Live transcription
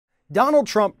Donald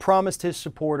Trump promised his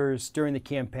supporters during the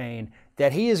campaign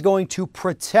that he is going to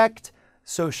protect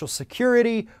Social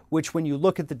Security, which when you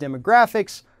look at the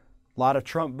demographics, a lot of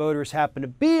Trump voters happen to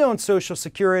be on Social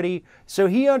Security, so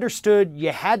he understood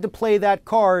you had to play that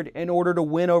card in order to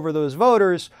win over those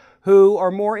voters who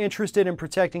are more interested in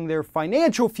protecting their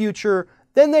financial future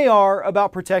than they are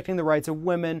about protecting the rights of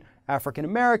women, African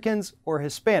Americans, or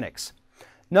Hispanics.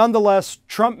 Nonetheless,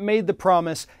 Trump made the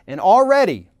promise, and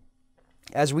already,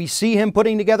 as we see him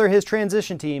putting together his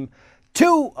transition team,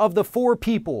 2 of the 4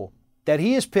 people that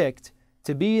he has picked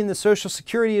to be in the Social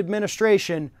Security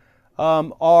Administration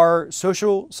are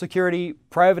Social Security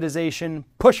privatization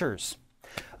pushers.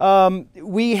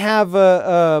 We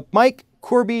have Mike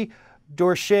Corby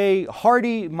Dorsey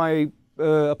Hardy. My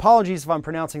apologies if I'm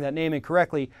pronouncing that name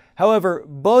incorrectly. However,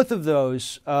 both of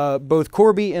those, both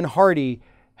Corby and Hardy,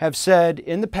 have said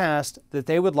in the past that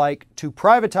they would like to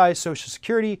privatize Social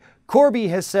Security. Corby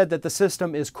has said that the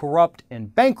system is corrupt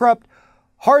and bankrupt.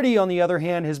 Hardy, on the other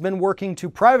hand, has been working to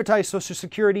privatize Social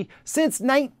Security since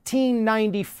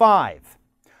 1995.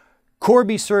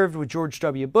 Corby served with George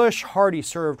W. Bush, Hardy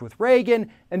served with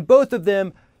Reagan, and both of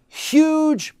them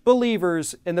huge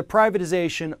believers in the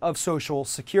privatization of Social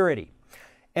Security.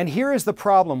 And here is the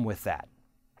problem with that.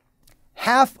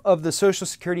 Half of the Social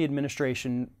Security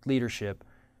Administration leadership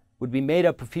would be made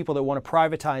up of people that want to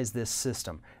privatize this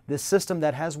system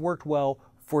that has worked well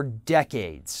for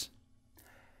decades.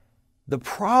 The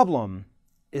problem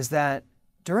is that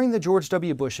during the George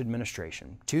W. Bush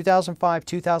administration, 2005,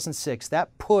 2006,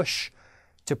 that push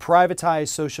to privatize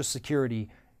Social Security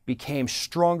became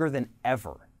stronger than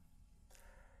ever.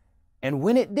 And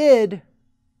when it did,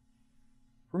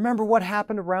 remember what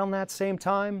happened around that same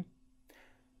time?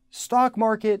 Stock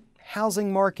market,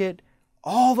 housing market,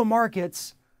 all the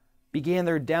markets began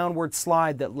their downward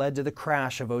slide that led to the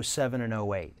crash of 2007 and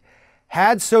 2008.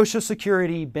 Had Social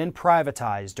Security been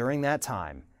privatized during that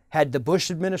time, had the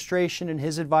Bush administration and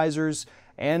his advisors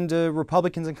and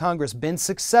Republicans in Congress been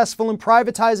successful in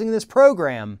privatizing this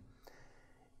program,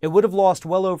 it would have lost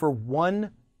well over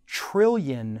 $1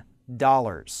 trillion.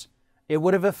 It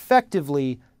would have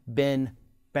effectively been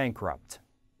bankrupt.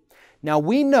 Now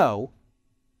we know,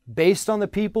 based on the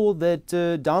people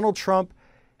that Donald Trump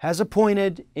has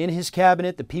appointed in his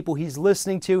cabinet, the people he's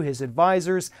listening to, his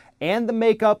advisors, and the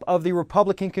makeup of the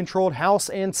Republican-controlled House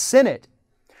and Senate,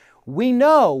 we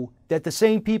know that the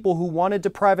same people who wanted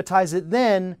to privatize it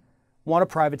then want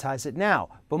to privatize it now.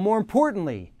 But more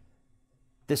importantly,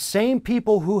 the same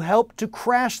people who helped to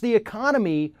crash the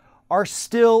economy are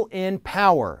still in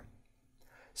power.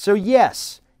 So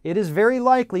yes, it is very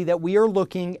likely that we are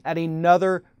looking at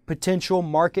another potential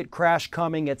market crash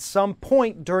coming at some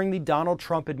point during the Donald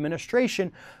Trump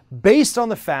administration, based on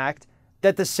the fact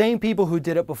that the same people who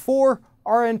did it before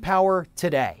are in power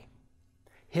today.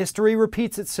 History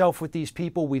repeats itself with these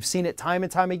people. We've seen it time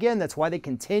and time again. That's why they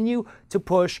continue to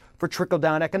push for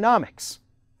trickle-down economics.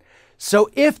 So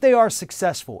if they are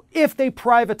successful, if they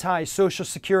privatize Social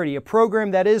Security, a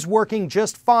program that is working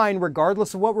just fine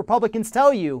regardless of what Republicans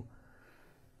tell you,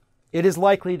 it is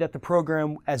likely that the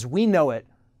program as we know it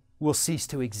will cease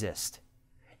to exist.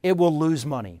 It will lose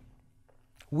money.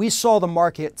 We saw the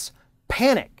markets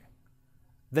panic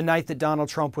the night that Donald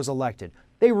Trump was elected.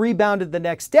 They rebounded the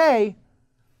next day,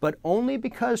 but only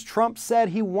because Trump said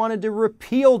he wanted to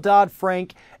repeal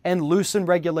Dodd-Frank and loosen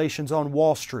regulations on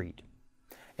Wall Street.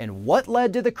 And what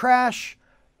led to the crash?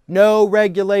 No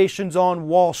regulations on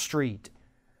Wall Street.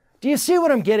 Do you see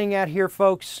what I'm getting at here,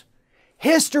 folks?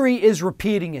 History is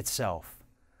repeating itself.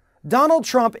 Donald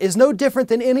Trump is no different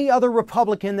than any other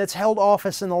Republican that's held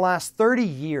office in the last 30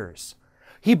 years.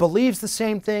 He believes the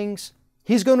same things.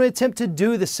 He's going to attempt to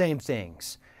do the same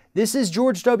things. This is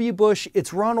George W. Bush.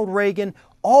 It's Ronald Reagan,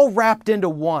 all wrapped into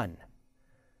one.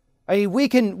 I mean, we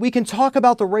can talk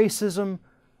about the racism.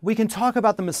 We can talk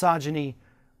about the misogyny.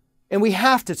 And we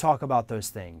have to talk about those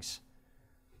things.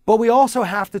 But we also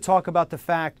have to talk about the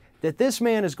fact that this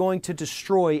man is going to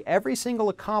destroy every single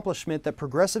accomplishment that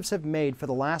progressives have made for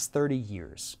the last 30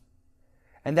 years.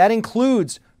 And that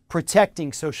includes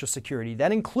protecting Social Security.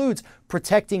 That includes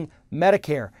protecting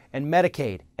Medicare and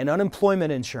Medicaid and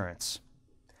unemployment insurance.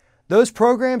 Those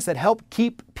programs that help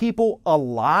keep people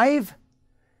alive,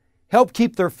 help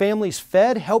keep their families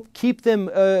fed, help keep them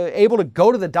able to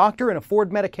go to the doctor and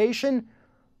afford medication,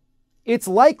 it's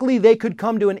likely they could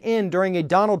come to an end during a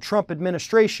Donald Trump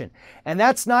administration. And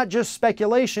that's not just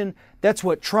speculation. That's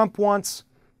what Trump wants.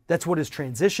 That's what his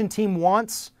transition team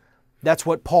wants. That's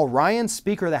what Paul Ryan,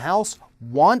 Speaker of the House,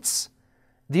 wants.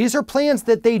 These are plans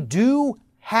that they do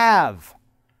have.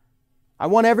 I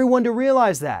want everyone to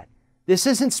realize that. This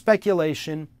isn't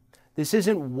speculation. This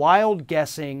isn't wild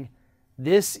guessing.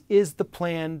 This is the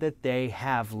plan that they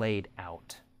have laid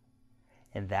out.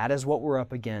 And that is what we're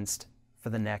up against for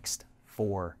the next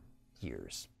 4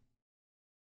 years.